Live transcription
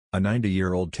A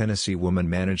 90-year-old Tennessee woman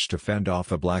managed to fend off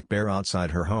a black bear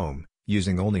outside her home,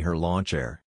 using only her lawn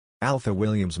chair. Altha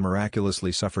Williams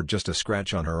miraculously suffered just a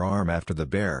scratch on her arm after the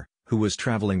bear, who was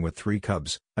traveling with 3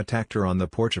 cubs, attacked her on the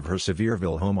porch of her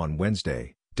Sevierville home on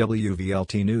Wednesday,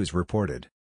 WVLT News reported.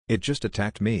 "It just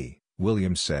attacked me,"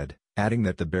 Williams said, adding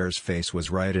that the bear's face was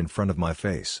right in front of my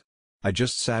face. "I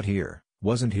just sat here,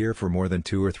 wasn't here for more than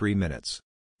 2 or 3 minutes.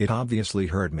 It obviously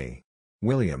hurt me."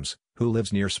 Williams, who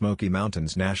lives near Smoky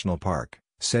Mountains National Park,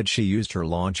 said she used her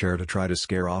lawn chair to try to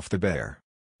scare off the bear.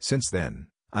 "Since then,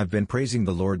 I've been praising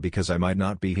the Lord because I might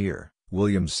not be here,"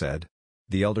 Williams said.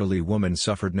 The elderly woman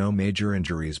suffered no major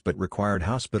injuries but required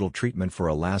hospital treatment for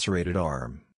a lacerated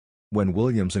arm. When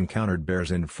Williams encountered bears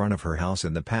in front of her house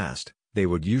in the past, they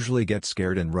would usually get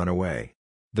scared and run away.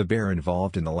 The bear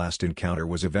involved in the last encounter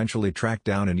was eventually tracked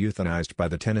down and euthanized by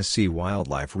the Tennessee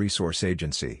Wildlife Resource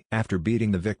Agency. After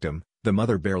beating the victim, the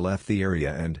mother bear left the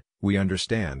area and, "we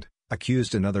understand,"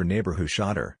 accused another neighbor who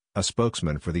shot her, a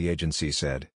spokesman for the agency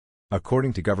said.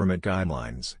 According to government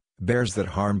guidelines, bears that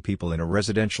harm people in a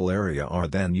residential area are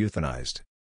then euthanized.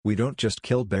 "We don't just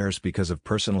kill bears because of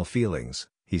personal feelings,"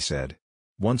 he said.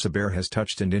 "Once a bear has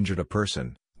touched and injured a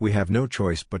person, we have no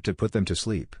choice but to put them to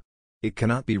sleep. It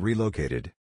cannot be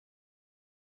relocated,